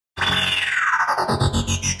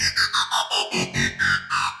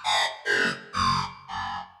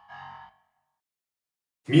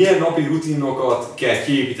Milyen napi rutinokat kell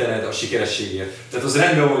kiépítened a sikerességért? Tehát az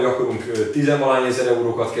rendben van, hogy akarunk 10-valahány ezer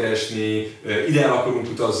eurókat keresni, ide akarunk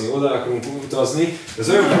utazni, oda akarunk utazni. De ez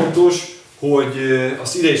olyan fontos, hogy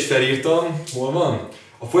azt ide is felírtam, hol van?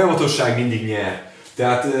 A folyamatosság mindig nyer.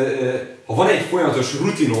 Tehát ha van egy folyamatos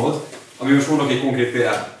rutinod, ami most mondok egy konkrét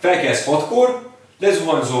példát, felkelsz 6-kor,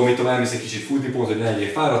 lezuhanyzol, mit tudom, elmész egy kicsit futni, pont, hogy ne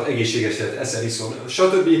legyél fáradt, egészségeset eszel, iszol,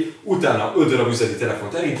 stb. Utána 5 darab üzleti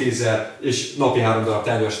telefont elintézel, és napi 3 darab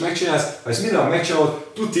tárgyalást megcsinálsz. Ha ezt minden nap megcsinálod,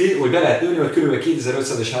 tuti, hogy be lehet lőni, hogy kb.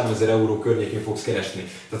 2500 és 3000 euró környékén fogsz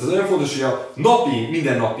keresni. Tehát az nagyon fontos, hogy a napi,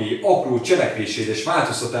 mindennapi apró cselekvéséd és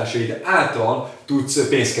változtatásaid által tudsz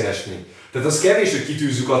pénzt keresni. Tehát az kevés, hogy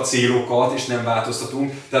kitűzzük a célokat és nem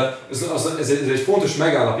változtatunk. Tehát ez egy fontos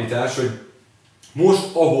megállapítás, hogy most,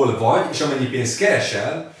 ahol vagy, és amennyi pénzt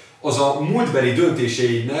keresel, az a múltbeli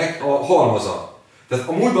döntéseidnek a halmaza. Tehát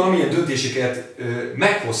a múltban amilyen döntéseket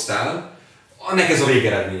meghoztál, annak ez a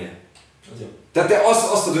végeredménye. Tehát te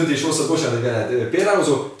azt a döntést hoztad, bocsánat, hogy veled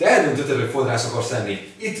példálozok, te eldöntötted, hogy fodrász akarsz lenni.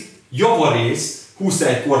 Itt javarészt húztál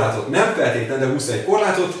egy korlátot, nem feltétlenül, de húztál egy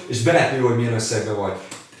korlátot, és belátni, hogy milyen összegben vagy.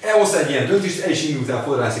 Elhoztál egy ilyen döntést, el is indultál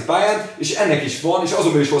fodrászi pályán, és ennek is van, és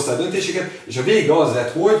azonban is hoztál döntéseket, és a vége az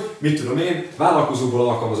lett, hogy, mit tudom én, vállalkozóból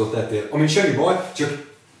alkalmazott lettél. Amin semmi baj, csak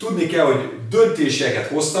tudni kell, hogy döntéseket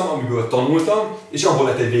hoztam, amiből tanultam, és abból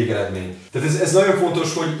lett egy végeredmény. Tehát ez nagyon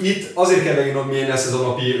fontos, hogy itt azért kell leírnod, milyen lesz ez a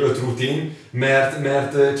napi 5 rutin,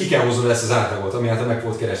 mert ki kell hoznod ezt az átlagot, ami által meg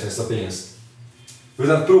fogod keresni ezt a pénzt.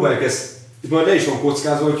 Tehát próbáljuk ezt, itt majd le is van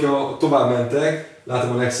kockázva, hogyha tovább mentek,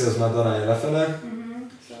 látom a Excel az már darálja lefele,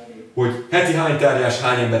 hogy heti hány tárgyás,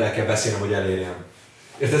 hány emberrel kell beszélnem, hogy elérjem.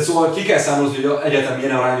 Érted? Szóval ki kell számolni, hogy egyetem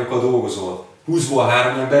milyen arányokkal dolgozol. 20-ból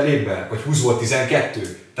 3 ember lép be, vagy 20-ból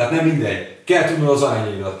 12. Tehát nem mindegy. Kell tudnod az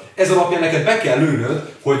arányaidat. Ez alapján neked be kell lőnöd,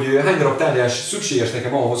 hogy hány darab tárgyás szükséges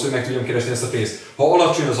nekem ahhoz, hogy meg tudjam keresni ezt a pénzt. Ha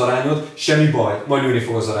alacsony az arányod, semmi baj, majd nőni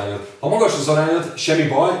fog az arányod. Ha magas az arányod, semmi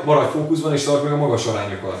baj, maradj fókuszban és tartsd meg a magas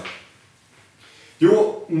arányokat.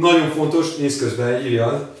 Jó, nagyon fontos, nézz közben,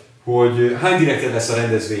 írjad, hogy hány direkted lesz a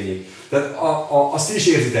rendezvényig. Tehát azt is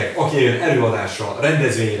érzitek, aki jön előadásra,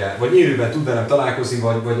 rendezvényre, vagy élőben tud velem találkozni,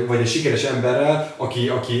 vagy egy sikeres emberrel,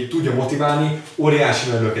 aki tudja motiválni, óriási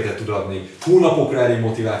növekedést tud adni. Hónapokra elég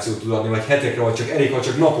motivációt tud adni, vagy hetekre, vagy csak elég, vagy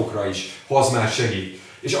csak napokra is, ha az már segít.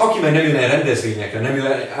 És aki meg nem jön el rendezvényekre, nem jön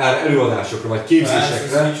el előadásokra, vagy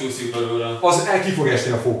képzésekre, az ki fog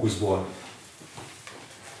esni a fókuszból.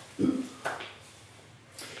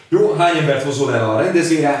 Jó, hány embert hozol el a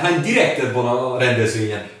rendezvényre, hány direkted van a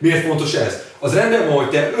rendezvényen? Miért fontos ez? Az rendben van, hogy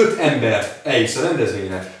te 5 embert eljössz a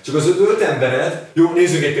rendezvényre, csak az 5 embered, jó,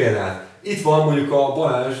 nézzük egy példát. Itt van mondjuk a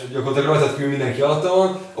Balázs, gyakorlatilag rajtad kívül mindenki alatta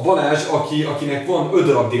van, a Balázs, akinek van 5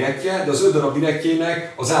 darab direktje, de az 5 darab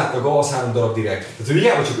direktjének az átlaga az 3 darab direkt. Tehát, hogy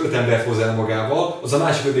hiába csak 5 embert hoz el magával, az a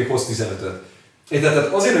másik 5 még hoz 15-öt.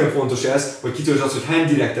 Tehát azért nagyon fontos ez, hogy kitöltsd azt, hogy hány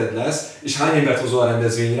direkted lesz, és hány embert hozol a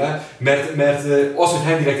rendezvényre, mert az, hogy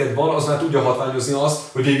hány direkted van, az már tudja hatványozni azt,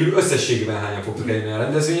 hogy végül összességében hányan fogtok eljönni a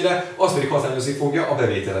rendezvényre, az pedig hatványozni fogja a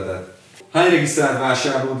bevételedet. Hány regisztrált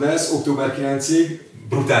vásárlód lesz október 9-ig?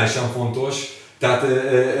 Brutálisan fontos. Tehát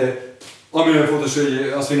ami nagyon fontos,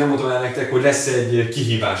 hogy azt még nem mondtam el nektek, hogy lesz egy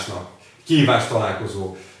kihívás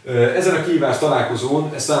találkozó. Ezen a kihívás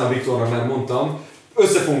találkozón, ezt talán a Viktornak már mondtam,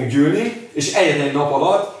 össze fogunk gyűlni, és egyetlen egy nap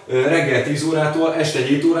alatt, reggel 10 órától este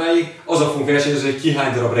 7 óráig azzal fogunk versenyezni, hogy ki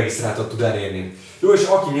hány darab regisztrátot tud elérni. Jó, és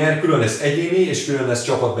aki nyer, külön lesz egyéni, és külön lesz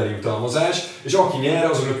csapatbeli jutalmazás, és aki nyer,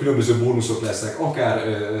 azonnak különböző bónuszok lesznek, akár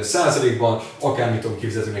százalékban, akár mit tudom,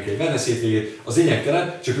 kifizetünk neki egy wellness hétvégét, az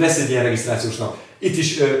lényegtelen, csak lesz egy ilyen regisztrációs nap. Itt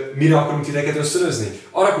is mire akarunk titeket ösztönözni?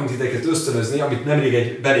 Arra akarunk titeket ösztönözni, amit nemrég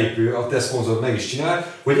egy belépő, a te szponzorod meg is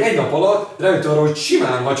csinál, hogy egy nap alatt rájött arra, hogy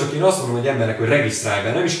simán, ha csak én azt mondom egy embernek, hogy regisztrálj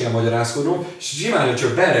be, nem is kell magyarázkodnom, és simán, hogy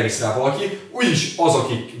csak beregisztrál valaki, úgyis az,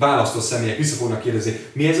 akik választott személyek vissza fognak kérdezni,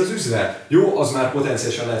 mi ez az üzlet? Jó, az már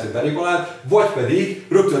potenciálisan lehet, hogy belépalát, vagy pedig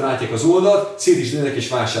rögtön látják az oldalt, szét is néznek és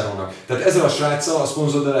vásárolnak. Tehát ezzel a sráccal, a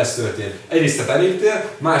szponzoroddal ez történt. Egyrészt te beléptél,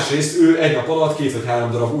 másrészt ő egy nap alatt 2 vagy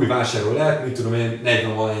 3 darab új vásárló lehet, mit tudom én,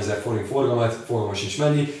 40 000 forint forgalmat, fogalmam sincs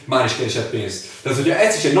mennyi, már is keresett pénzt. Tehát, hogyha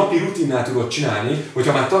ezt is egy napi rutinnál tudod csinálni,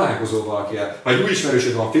 hogyha már találkozol valakivel, vagy új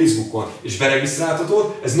ismerősöd van Facebookon, és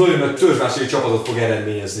beregisztráltatod, ez nagyon nagy törzsvásárlói csapatot fog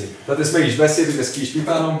eredményezni. Tehát ezt meg is beszéltük, ezt ki is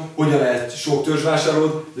pipálom, hogyan lehet sok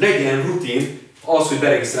törzsvásárolód, legyen rutin az, hogy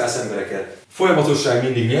beregisztrálsz embereket. Folyamatosság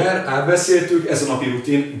mindig nyer, átbeszéltük, ez a napi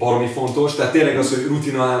rutin baromi fontos, tehát tényleg az, hogy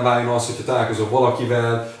rutinálán váljon az, hogyha találkozol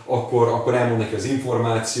valakivel, akkor elmond neki az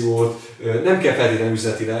információt, nem kell feltétlenül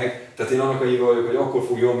üzletileg, tehát én annak a híve vagyok, hogy akkor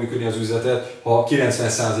fog jól működni az üzletet, ha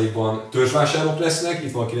 90%-ban törzsvásárlók lesznek,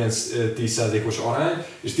 itt van 9-10%-os arány,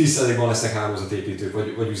 és 10%-ban lesznek hálózatépítők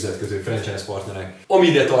vagy üzletkötők, franchise partnerek. Ami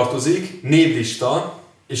ide tartozik, névlista,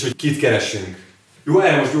 és hogy kit keresünk. Jó,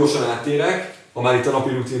 erre most gyorsan áttérek. Ha már itt a napi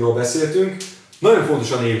rutinról beszéltünk, nagyon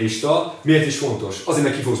fontos a névlista. Miért is fontos? Azért,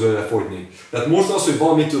 mert ki fogsz belőle fogyni. Tehát most az, hogy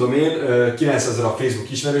valamit tudom én, 900 darab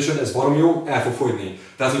Facebook ismerősöd, ez baromi jó, el fog fogyni.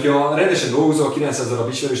 Tehát, hogyha rendesen dolgozol, 900 darab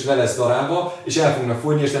ismerős le lesz darálva, és el fognak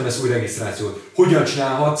fogyni, és nem lesz új regisztrációt. Hogyan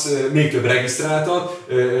csinálhatsz még több regisztráltat,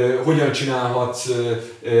 hogyan csinálhatsz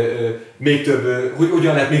még több,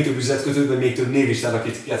 hogyan lehet még több üzletkötőt, vagy még több névlistát,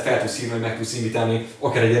 akiket fel tudsz hívni, vagy meg tudsz invitálni,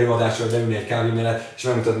 akár egy előadással, vagy leülni egy kávé mellett, és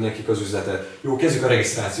megmutatni nekik az üzletet. Jó, kezdjük a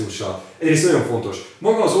regisztrációssal. Egyrészt nagyon fontos.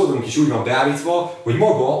 Maga az oldalunk is úgy van beállítva, hogy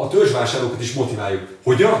maga a törzsvásárlókat is motiváljuk.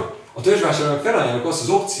 Hogyan? A törzsvásárlók felajánlnak azt az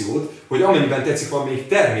opciót, hogy amennyiben tetszik valamelyik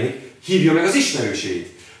termék, hívja meg az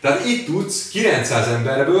ismerőseit. Tehát itt tudsz 900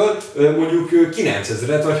 emberből mondjuk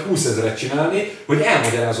 9000-et vagy 20 000-et csinálni, hogy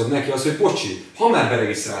elmagyarázod neki azt, hogy bocsi, ha már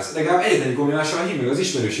beregisztrálsz, legalább egyetlen kombinással hívd meg az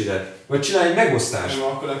ismerőseidet, vagy csinálj egy megosztást. Nem,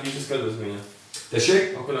 akkor neki is ez kedvezménye.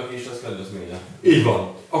 Tessék? Akkor neki is ez kedvezménye. Így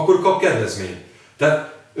van. Akkor kap kedvezményt.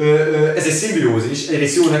 Tehát ez egy szimbiózis,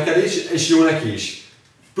 egyrészt jó neked is, és jó neki is.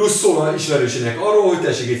 Plusz szól a ismerősének arról, hogy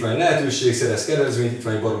tessék, itt van egy lehetőség, szerez kedvezményt, itt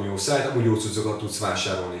van egy baromi jó szájt, amúgy jó cuccokat tudsz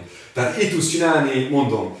vásárolni. Tehát itt tudsz csinálni,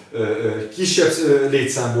 mondom, kisebb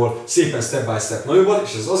létszámból, szépen step by step nagyobbat,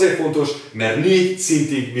 és ez azért fontos, mert 4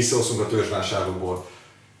 szintig visszaosztunk a törzsvásárlókból.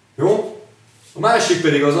 Jó? A másik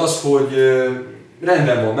pedig az, hogy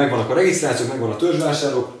rendben van, megvannak a regisztrációk, megvan a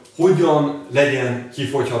törzsvásárlók, hogyan legyen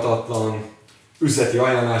kifogyhatatlan üzleti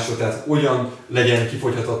ajánlásod, tehát hogyan legyen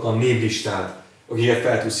kifogyhatatlan névlistád, akiket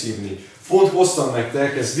fel tudsz hívni. Pont hoztam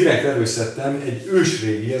nektek, ezt direkt előszedtem, egy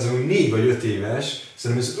ősrégi, ez amúgy 4 vagy 5 éves,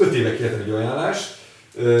 szerintem ez 5 éve kértem egy ajánlást,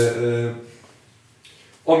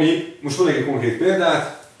 ami, most mondok egy konkrét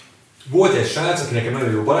példát, volt egy srác, aki nekem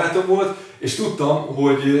nagyon jó barátom volt, és tudtam,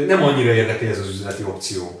 hogy nem annyira érdekli ez az üzleti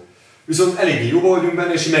opció. Viszont eléggé jóba vagyunk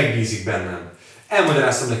benne, és megbízik bennem.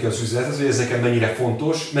 Elmagyaráztam neki az üzletet, hogy ez nekem mennyire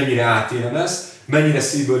fontos, mennyire átélem ezt, mennyire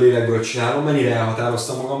szívből, lélekből csinálom, mennyire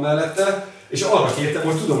elhatároztam magam mellette, és arra kértem,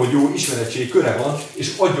 hogy tudom, hogy jó ismeretségi köre van,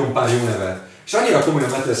 és adjon pár jó nevet. És annyira komolyan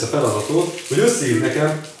vette ezt a feladatot, hogy összeírt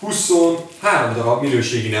nekem 23 darab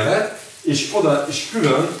minőségi nevet, és oda és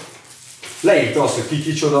külön leírta azt, hogy ki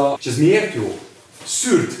kicsoda, és ez miért jó?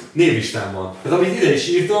 Szűrt névlistám van. Tehát amit ide is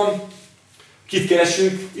írtam, kit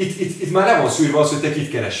keresünk, itt már le van szűrve az, hogy te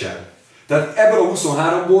kit keresel. Tehát ebből a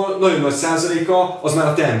 23-ból nagyon nagy százaléka az már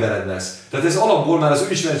a te embered lesz. Tehát ez alapból már az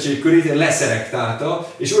ő ismeretségi körét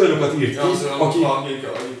leszelektálta, és olyanokat írt ki, akik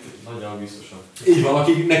nagyon biztosan. Így van,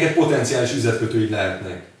 akik neked potenciális üzletkötőid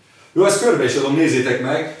lehetnek. Jó, ezt körbe is adom, nézzétek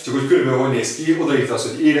meg, csak hogy körülbelül hogy néz ki, odaírta az,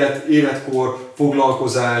 hogy életkor,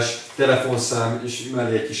 foglalkozás, telefonszám, és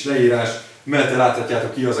mellé egy kis leírás, mellette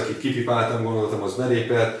láthatjátok ki az, akit kipipáltam, gondoltam, az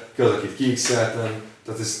belépett, ki az, akit kiixeltem,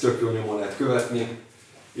 tehát ezt tök jó nyomon lehet követni.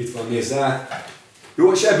 Itt van, nézd át.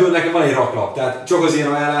 Jó, és ebből nekem van egy raklap, tehát csak az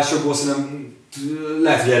ilyen ajánlásokból szerintem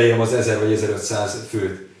lehet, hogy elérjem az 1000 vagy 1500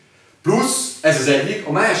 főt. Plusz, ez az egyik,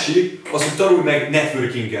 a másik az, hogy tanulj meg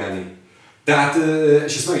networkingelni. Tehát,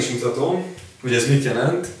 és ezt meg is mutatom, hogy ez mit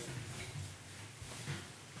jelent.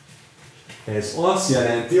 Ez azt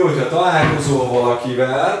jelenti, hogy ha találkozol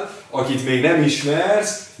valakivel, akit még nem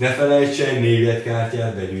ismersz, ne felejts egy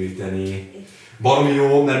névjegykártyát begyűjteni. Baromi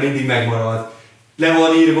jó, mert mindig megmarad. Le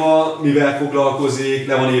van írva, mivel foglalkozik,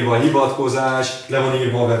 le van írva a hivatkozás, le van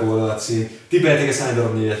írva a weboldal cím. Tippeljetek, ez hány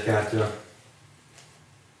darab névjegykártya?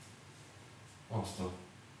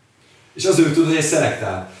 És azért tudod, hogy ez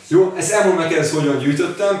szelektál. Jó, ezt elmondom neked, ezt hogyan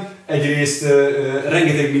gyűjtöttem. Egyrészt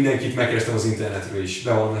rengeteg mindenkit megkerestem az internetről is,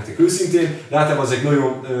 bevallom nektek őszintén, de általában ezek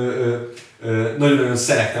nagyon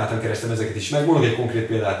szelektáltan kerestem ezeket is meg. Mondok egy konkrét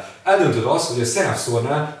példát. Eldöntöd azt, hogy a Seraph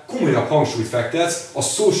Sortnál komolyabb hangsúlyt fektetsz a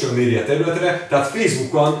social media területre, tehát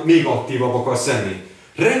Facebookon még aktívabb akarsz lenni.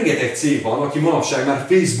 Rengeteg cég van, aki manapság már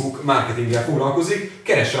Facebook marketinggel foglalkozik,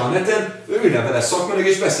 keresse a neten, ülj le vele szakmailag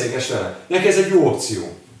és beszélgess vele. Neki ez egy jó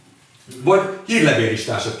opció. Vagy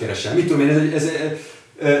hírlevéllistársat keresel, mit tudom én,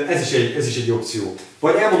 ez is egy opció.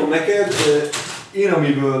 Vagy elmondom neked, én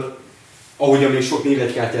amiből, ahogyan még sok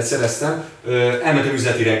névjegykártyát szereztem, elmentem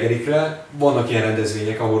üzleti reggelikre, vannak ilyen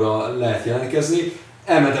rendezvények, ahol lehet jelentkezni.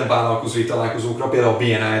 elmentem vállalkozói találkozókra, például a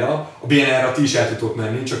BNI-ra. A BNI-ra ti is el tudtok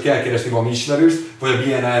menni, csak kell keresni valami ismerőst, vagy a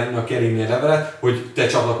BNI-nak kell írni egy levelet, hogy te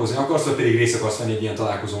csatlakozni akarsz, vagy pedig részt akarsz venni egy ilyen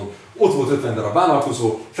találkozón. Ott volt 50 darab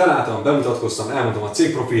vállalkozó, felálltam, bemutatkoztam, elmondtam a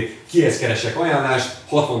cégprofit, kihez keresek ajánlást,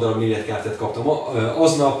 60 darab négyedkártyát kaptam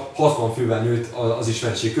aznap, 60 fővel nőtt az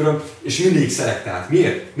ismertségköröm, és mindig szelektált.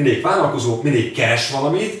 Miért? Mindig vállalkozó, mindig keres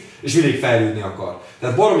valamit, és mindig fejlődni akar.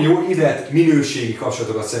 Tehát baromi jó ide minőségi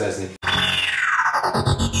kapcsolatokat szerezni.